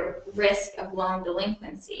lower the risk of loan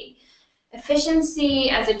delinquency. Efficiency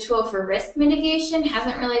as a tool for risk mitigation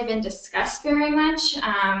hasn't really been discussed very much,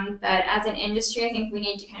 but as an industry, I think we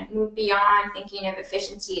need to kind of move beyond thinking of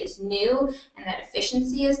efficiency as new and that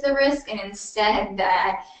efficiency is the risk, and instead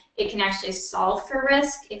that it can actually solve for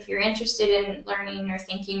risk. If you're interested in learning or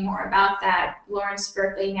thinking more about that, Lawrence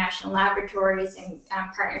Berkeley National Laboratories, in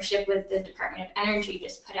partnership with the Department of Energy,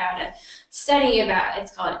 just put out a study about,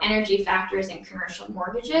 it's called Energy Factors in Commercial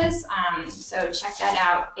Mortgages. So check that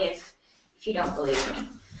out if you don't believe me.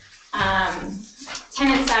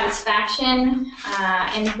 Tenant satisfaction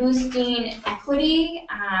and boosting equity,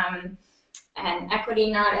 and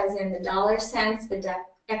equity not as in the dollar sense, but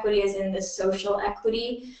equity is in the social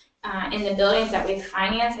equity in the buildings that we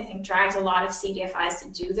finance, I think drives a lot of CDFIs to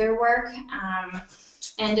do their work.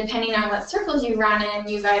 And depending on what circles you run in,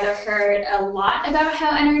 you've either heard a lot about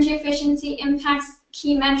how energy efficiency impacts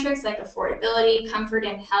key metrics like affordability, comfort,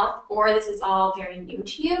 and health, or this is all very new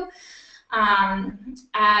to you.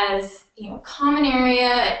 As common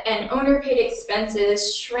area and owner-paid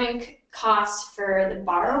expenses shrink costs for the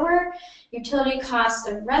borrower, utility costs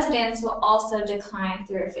of residents will also decline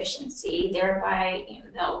through efficiency, thereby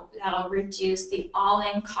that'll reduce the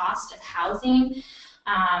all-in cost of housing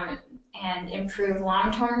and improve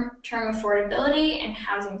long-term affordability and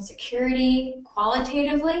housing security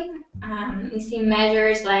qualitatively. We see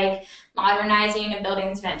measures like modernizing a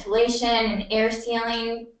building's ventilation and air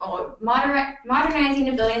sealing, or modernizing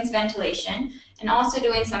a building's ventilation, and also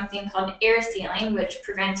doing something called air sealing, which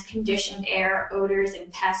prevents conditioned air, odors,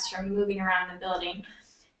 and pests from moving around the building.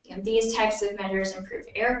 These types of measures improve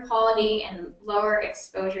air quality and lower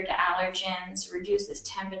exposure to allergens, reduces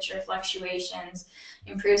temperature fluctuations,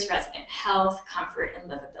 improves resident health, comfort,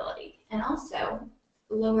 and livability, and also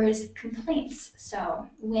lowers complaints. So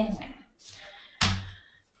win-win.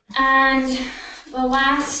 And the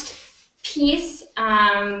last piece,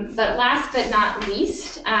 but last but not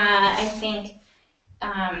least, I think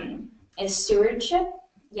is stewardship.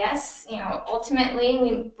 Yes,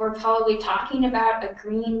 ultimately we're probably talking about a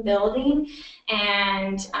green building,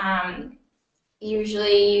 and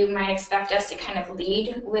usually you might expect us to kind of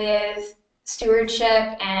lead with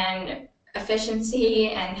stewardship and efficiency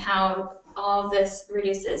and how all of this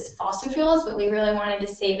reduces fossil fuels, but we really wanted to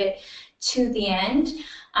save it to the end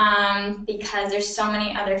because there's so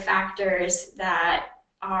many other factors that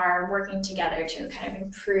are working together to kind of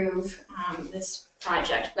improve this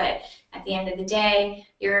project. But at the end of the day,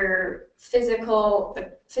 the physical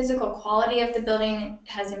quality of the building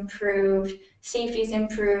has improved, safety's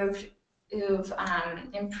improved, you've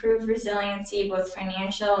improved resiliency, both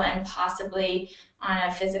financial and possibly on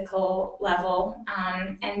a physical level,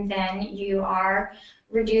 and then you are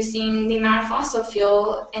reducing the amount of fossil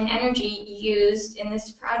fuel and energy used in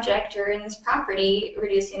this project or in this property,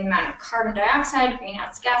 reducing the amount of carbon dioxide,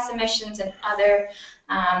 greenhouse gas emissions, and other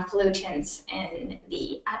pollutants in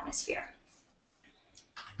the atmosphere.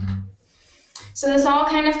 So this all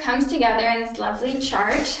kind of comes together in this lovely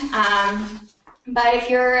chart. But if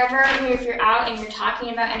you're out and you're talking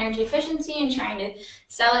about energy efficiency and trying to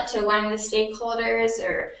sell it to one of the stakeholders,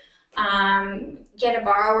 or get a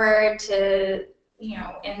borrower to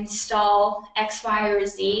install X, Y, or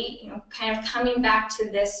Z, kind of coming back to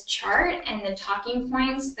this chart and the talking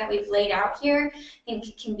points that we've laid out here, I think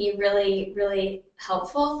it can be really, really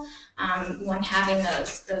helpful when having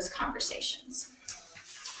those conversations.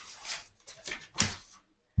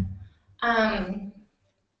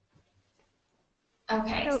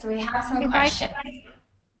 Okay, so we have some questions.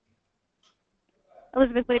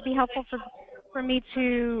 Elizabeth, would it be helpful for me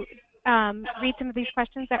to read some of these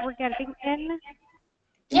questions that we're getting in?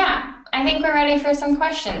 Yeah, I think we're ready for some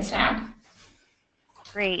questions now.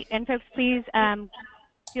 Great. And folks, please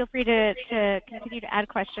feel free to continue to add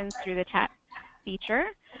questions through the chat feature.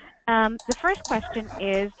 The first question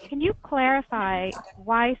is, can you clarify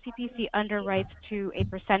why CPC underwrites to a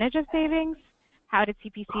percentage of savings? How did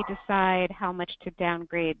CPC decide how much to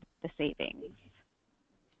downgrade the savings?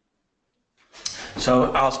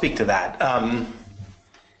 So I'll speak to that.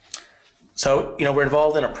 So we're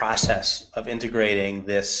involved in a process of integrating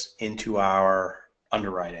this into our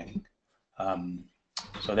underwriting.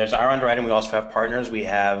 So there's our underwriting. We also have partners. We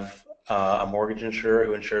have a mortgage insurer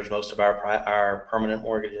who insures most of our permanent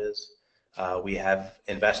mortgages. We have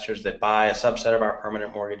investors that buy a subset of our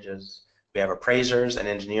permanent mortgages. We have appraisers and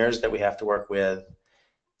engineers that we have to work with,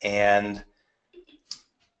 and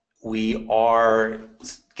we are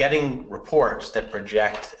getting reports that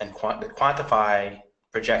project and quantify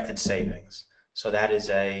projected savings. So that is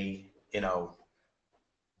a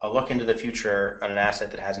look into the future on an asset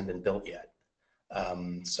that hasn't been built yet.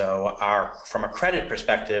 So from a credit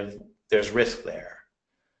perspective, there's risk there,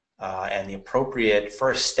 and the appropriate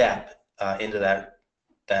first step into that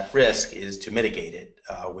risk is to mitigate it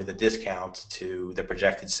with a discount to the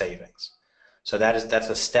projected savings. So that's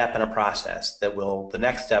a step in a process that the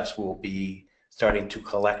next steps will be starting to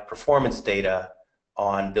collect performance data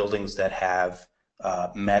on buildings that have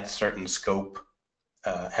met certain scope,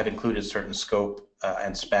 have included certain scope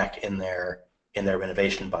and spec in their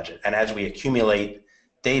renovation budget. And as we accumulate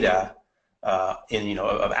data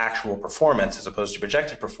of actual performance as opposed to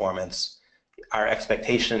projected performance, our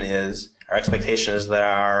expectation is that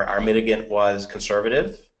our mitigant was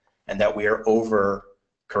conservative and that we are over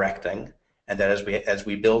correcting, and that as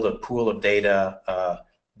we build a pool of data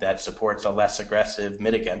that supports a less aggressive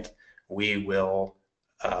mitigant, we will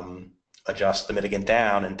adjust the mitigant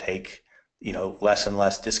down and take less and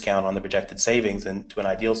less discount on the projected savings into an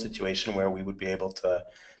ideal situation where we would be able to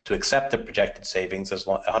accept the projected savings,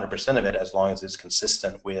 100% of it, as long as it's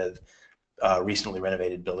consistent with recently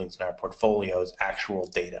renovated buildings in our portfolio's actual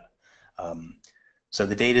data. So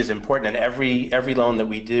the data is important, and every loan that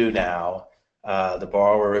we do now, the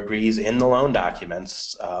borrower agrees in the loan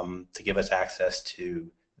documents to give us access to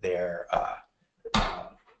their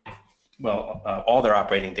all their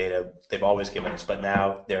operating data. They've always given us, but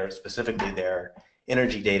now they're specifically their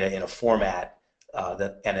energy data in a format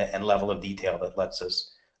and level of detail that lets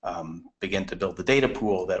us begin to build the data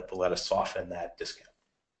pool that will let us soften that discount.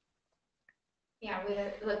 Yeah,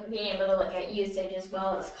 being able to look at usage as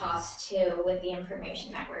well as cost too with the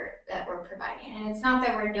information that we're providing. And it's not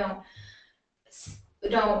that we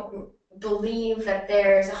don't believe that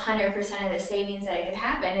there's 100% of the savings that could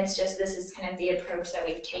happen. It's just this is kind of the approach that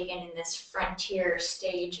we've taken in this frontier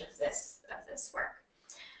stage of this work.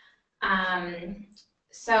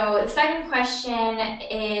 So the second question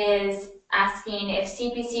is asking if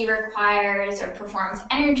CPC requires or performs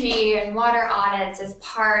energy and water audits as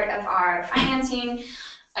part of our financing,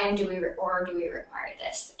 and do we require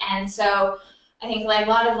this? And so I think, like a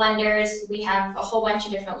lot of lenders, we have a whole bunch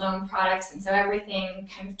of different loan products, and so everything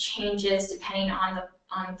kind of changes depending on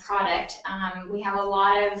the product. We have a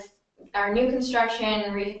lot of our new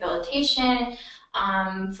construction, rehabilitation,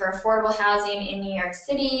 for affordable housing in New York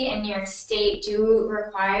City and New York State do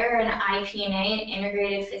require an IPNA, an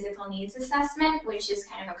integrated physical needs assessment, which is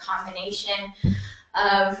kind of a combination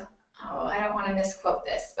of, I don't want to misquote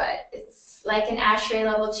this, but it's like an ASHRAE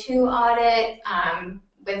level 2 audit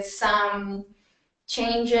with some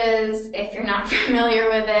changes. If you're not familiar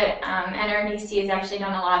with it, NRDC has actually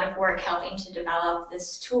done a lot of work helping to develop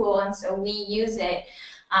this tool, and so we use it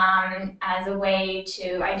as a way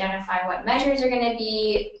to identify what measures are going to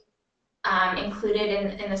be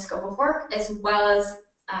included in the scope of work, as well as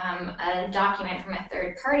a document from a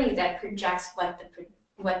third party that projects what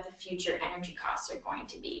the future energy costs are going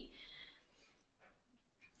to be.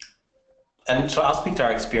 And so I'll speak to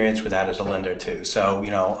our experience with that as a lender too. So,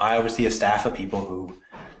 I oversee a staff of people who,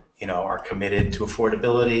 are committed to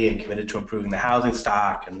affordability and committed to improving the housing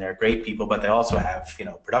stock, and they're great people, but they also have,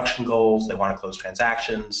 production goals. They want to close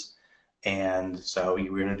transactions. And so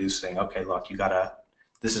we're introducing, okay, look,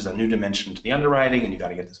 this is a new dimension to the underwriting, and you got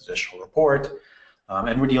to get this additional report.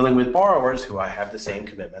 And we're dealing with borrowers who have the same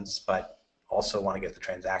commitments, but also want to get the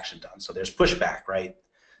transaction done. So there's pushback, right?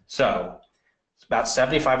 So about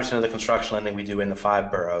 75% of the construction lending we do in the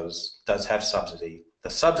 5 boroughs does have subsidy. The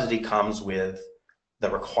subsidy comes with the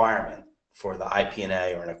requirement for the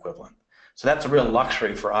IP&A or an equivalent. So that's a real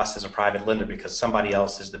luxury for us as a private lender, because somebody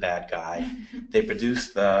else is the bad guy. They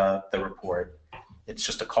produce the report. It's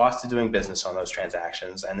just a cost of doing business on those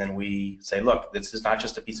transactions. And then we say, look, this is not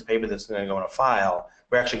just a piece of paper that's going to go in a file.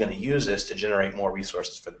 We're actually going to use this to generate more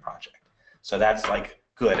resources for the project. So that's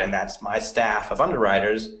good. And that's my staff of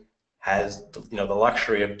underwriters has the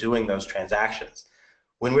luxury of doing those transactions.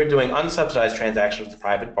 When we're doing unsubsidized transactions with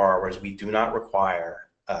private borrowers, we do not require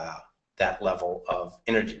that level of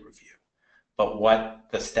energy review. But what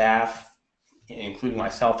the staff, including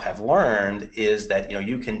myself, have learned is that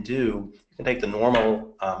you can take the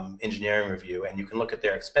normal engineering review, and you can look at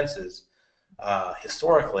their expenses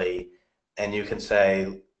historically, and you can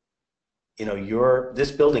say,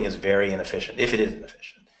 this building is very inefficient, if it is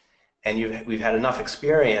inefficient. And we've had enough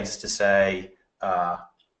experience to say,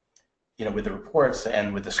 with the reports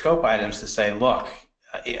and with the scope items to say, look,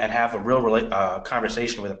 and have a real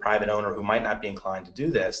conversation with a private owner who might not be inclined to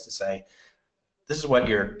do this, to say, this is what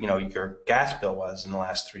your gas bill was in the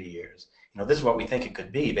last 3 years. This is what we think it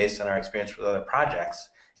could be based on our experience with other projects,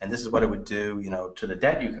 and this is what it would do, to the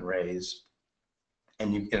debt you can raise,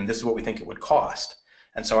 and this is what we think it would cost.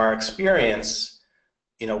 And so our experience,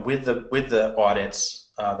 with the audits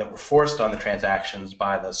that were forced on the transactions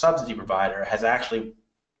by the subsidy provider has actually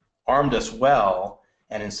armed us well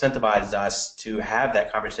and incentivized us to have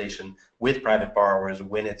that conversation with private borrowers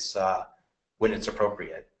when it's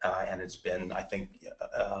appropriate, and it's been, I think,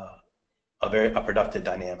 a productive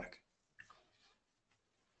dynamic.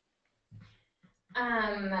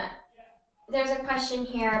 There's a question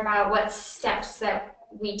here about what steps that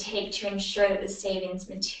we take to ensure that the savings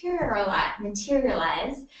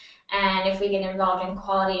materialize, and if we get involved in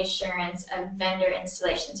quality assurance of vendor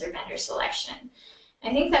installations or vendor selection.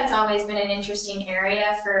 I think that's always been an interesting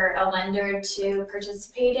area for a lender to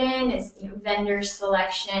participate in, is vendor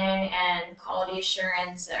selection and quality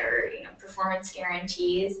assurance, or performance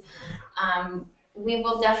guarantees. We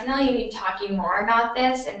will definitely be talking more about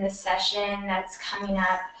this in the session that's coming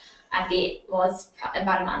up it's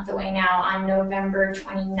about a month away now, on November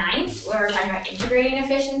 29th, where we're talking about integrating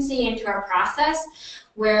efficiency into our process,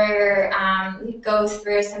 where we go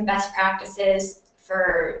through some best practices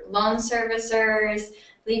for loan servicers,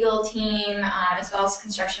 legal team, as well as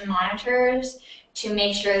construction monitors, to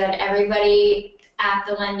make sure that everybody at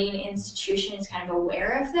the lending institution is kind of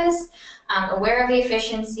aware of this, aware of the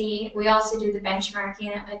efficiency. We also do the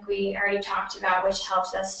benchmarking, like we already talked about, which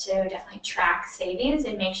helps us to definitely track savings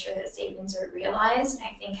and make sure that savings are realized. And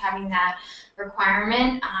I think having that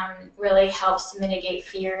requirement really helps to mitigate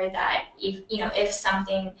fear that if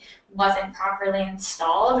something wasn't properly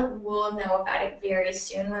installed, we'll know about it very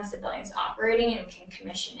soon once the building's operating, and we can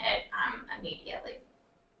commission it immediately.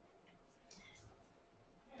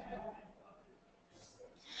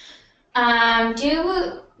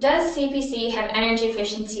 Does CPC have energy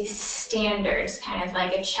efficiency standards, kind of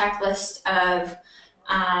like a checklist of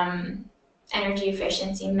energy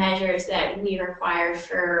efficiency measures that we require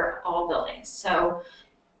for all buildings? So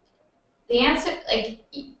the answer,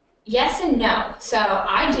 yes and no. So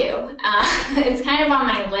I do. It's kind of on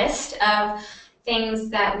my list of things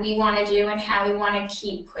that we want to do and how we want to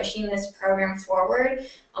keep pushing this program forward.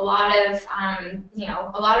 A lot of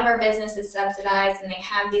our business is subsidized, and they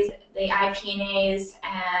have the IP&As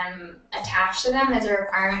attached to them as a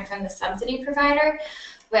requirement from the subsidy provider.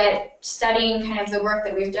 But studying kind of the work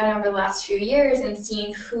that we've done over the last few years and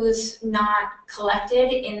seeing who's not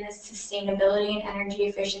collected in the sustainability and energy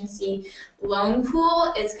efficiency loan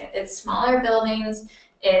pool, it's smaller buildings.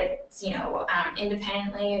 It's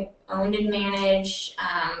independently owned and managed,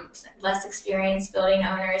 less experienced building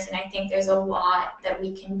owners, and I think there's a lot that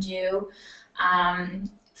we can do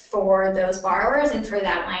for those borrowers and for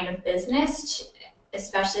that line of business,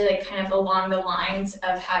 especially like kind of along the lines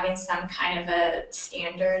of having some kind of a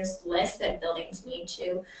standards list that buildings need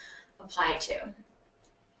to apply to.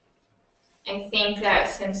 I think that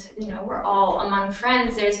since we're all among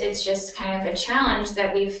friends, it's just kind of a challenge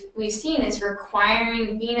that we've seen is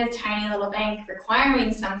being a tiny little bank,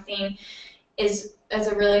 requiring something is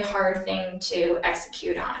a really hard thing to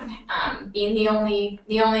execute on. Being the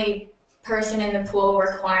only person in the pool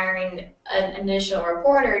requiring an additional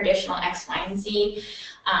report or additional X, Y, and Z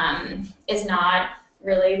is not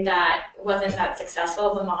really wasn't that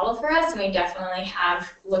successful of a model for us, and we definitely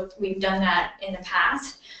we've done that in the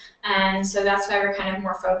past. And so that's why we're kind of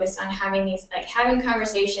more focused on having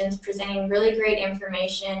conversations, presenting really great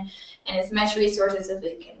information and as much resources as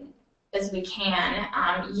we can,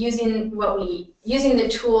 using the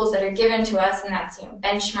tools that are given to us, and that's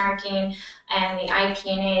benchmarking and the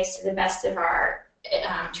IP&As to the best of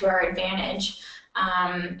to our advantage,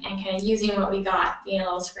 and kind of using what we got, being a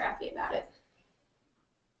little scrappy about it.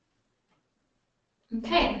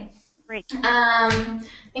 Okay. Great. I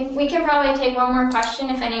think we can probably take one more question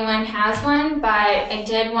if anyone has one, but I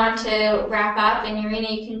did want to wrap up, and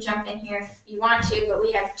Irina, you can jump in here if you want to, but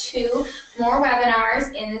we have 2 more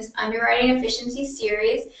webinars in this Underwriting Efficiency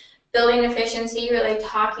series. Building efficiency, really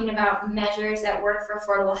talking about measures that work for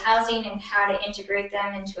affordable housing and how to integrate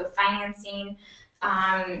them into a financing,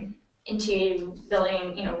 into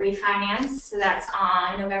building, refinance. So that's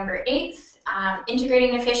on November 8th.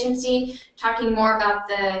 Integrating efficiency, talking more about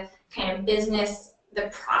the kind of the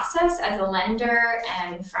process as a lender,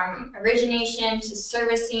 and from origination to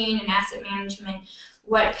servicing and asset management,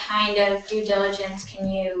 what kind of due diligence can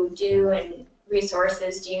you do and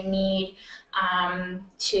resources do you need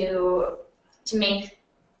to make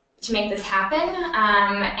this happen.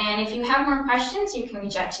 And if you have more questions, you can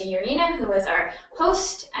reach out to Irina, who is our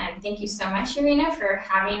host. And thank you so much, Irina, for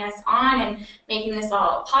having us on and making this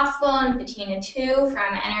all possible, and Bettina too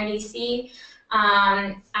from NRDC.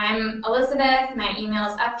 I'm Elizabeth. My email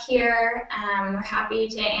is up here. We're happy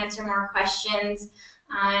to answer more questions.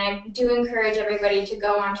 I do encourage everybody to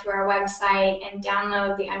go onto our website and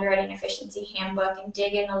download the Underwriting Efficiency Handbook and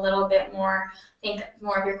dig in a little bit more. I think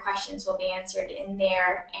more of your questions will be answered in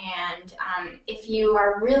there. And if you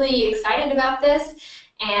are really excited about this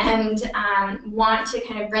and want to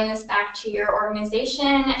kind of bring this back to your organization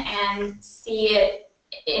and see it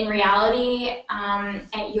in reality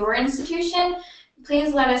at your institution,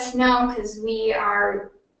 please let us know, because we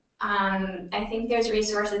are I think there's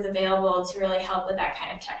resources available to really help with that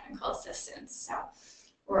kind of technical assistance. So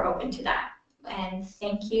we're open to that. And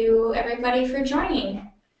thank you, everybody, for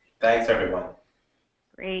joining. Thanks, everyone.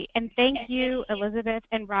 Great. And thank you, Elizabeth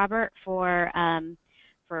and Robert, for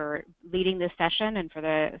leading this session and for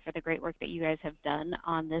the great work that you guys have done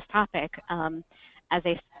on this topic.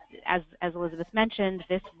 As Elizabeth mentioned,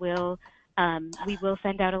 we will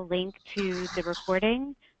send out a link to the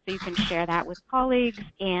recording, so you can share that with colleagues,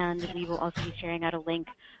 and we will also be sharing out a link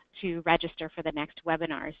to register for the next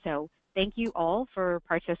webinar. So thank you all for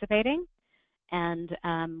participating, and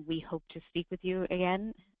we hope to speak with you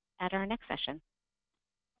again at our next session.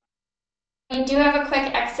 We do have a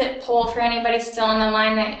quick exit poll for anybody still on the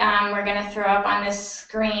line that we're going to throw up on this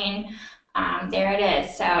screen. There it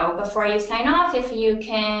is. So before you sign off, if you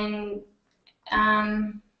can,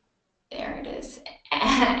 there it is,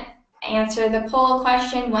 answer the poll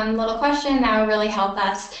question, one little question, that would really help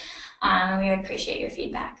us. We would appreciate your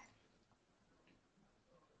feedback.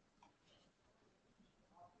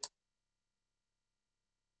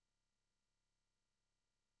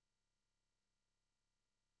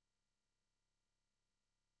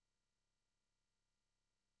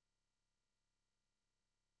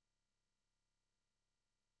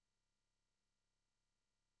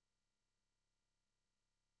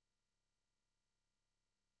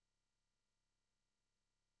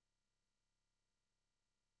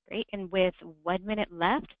 Great, and with 1 minute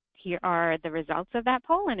left, here are the results of that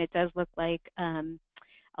poll, and it does look like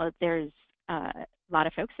there's a lot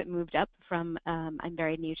of folks that moved up from I'm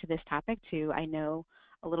very new to this topic to I know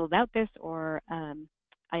a little about this, or I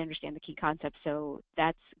understand the key concepts. So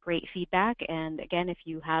that's great feedback. And again, if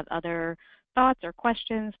you have other thoughts or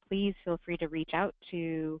questions, please feel free to reach out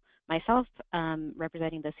to myself,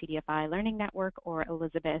 representing the CDFI Learning Network, or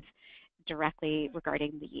Elizabeth directly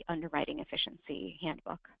regarding the Underwriting Efficiency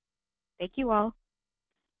Handbook. Thank you all.